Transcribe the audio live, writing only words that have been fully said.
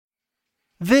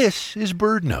This is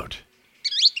BirdNote.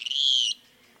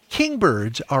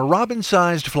 Kingbirds are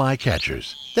robin-sized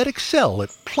flycatchers that excel at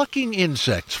plucking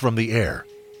insects from the air.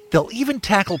 They'll even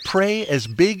tackle prey as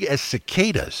big as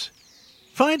cicadas.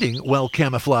 Finding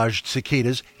well-camouflaged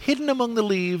cicadas hidden among the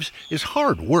leaves is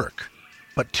hard work.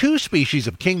 But 2 species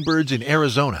of kingbirds in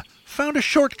Arizona found a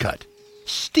shortcut,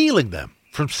 stealing them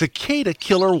from cicada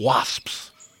killer wasps.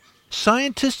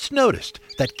 Scientists noticed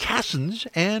that cassins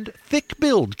and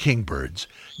thick-billed kingbirds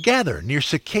gather near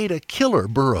cicada killer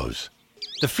burrows.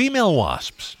 The female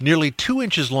wasps, nearly 2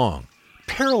 inches long,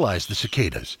 paralyze the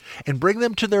cicadas and bring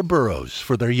them to their burrows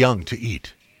for their young to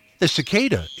eat. The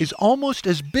cicada is almost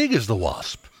as big as the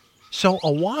wasp, so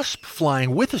a wasp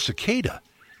flying with a cicada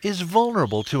is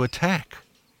vulnerable to attack.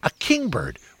 A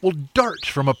kingbird will dart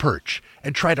from a perch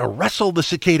and try to wrestle the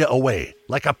cicada away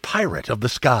like a pirate of the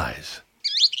skies.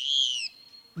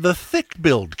 The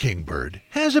thick-billed kingbird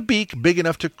has a beak big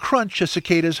enough to crunch a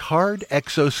cicada's hard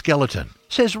exoskeleton,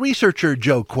 says researcher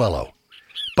Joe Quello.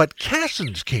 But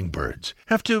Cassin's kingbirds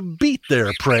have to beat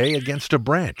their prey against a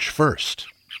branch first.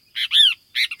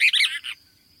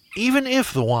 Even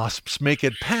if the wasps make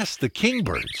it past the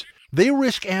kingbirds, they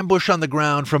risk ambush on the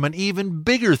ground from an even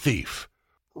bigger thief,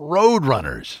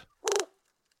 roadrunners.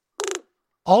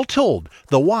 All told,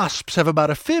 the wasps have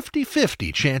about a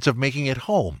 50-50 chance of making it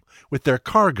home with their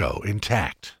cargo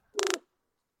intact.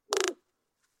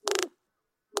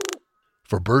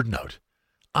 For BirdNote,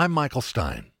 I'm Michael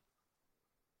Stein.